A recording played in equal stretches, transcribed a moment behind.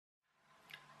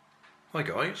Hi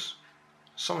guys,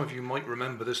 some of you might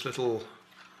remember this little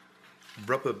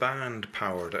rubber band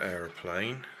powered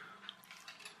airplane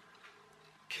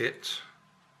kit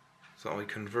that I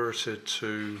converted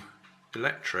to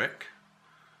electric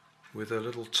with a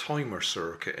little timer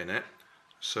circuit in it,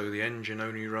 so the engine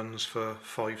only runs for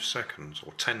 5 seconds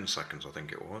or 10 seconds I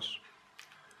think it was.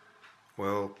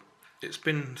 Well, it's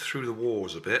been through the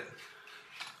wars a bit.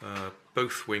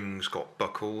 Both wings got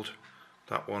buckled.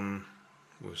 That one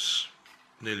was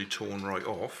nearly torn right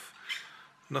off.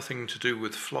 Nothing to do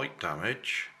with flight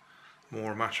damage,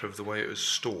 more a matter of the way it was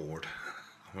stored.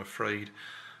 I'm afraid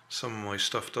some of my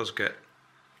stuff does get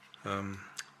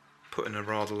put in a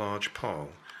rather large pile.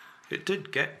 It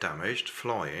did get damaged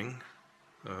flying,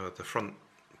 the front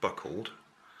buckled,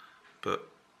 but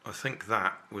I think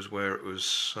that was where it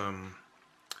was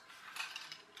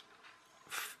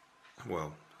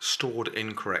well, stored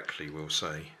incorrectly, we'll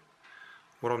say.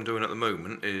 What I'm doing at the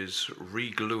moment is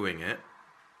re-gluing it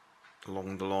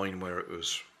along the line where it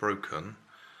was broken,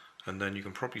 and then you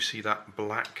can probably see that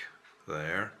black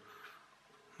there.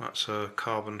 That's a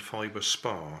carbon fibre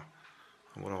spar,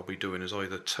 and what I'll be doing is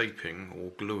either taping or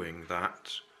gluing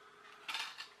that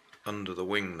under the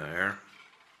wing there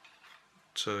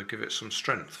to give it some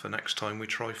strength for next time we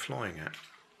try flying it.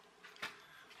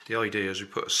 The idea is we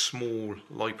put a small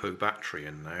LiPo battery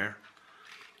in there,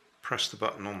 press the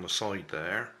button on the side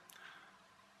there,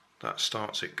 that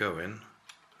starts it going,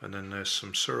 and then there's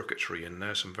some circuitry in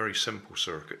there, some very simple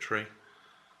circuitry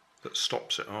that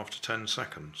stops it after 10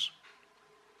 seconds.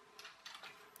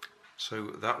 So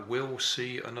that will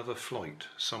see another flight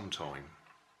sometime.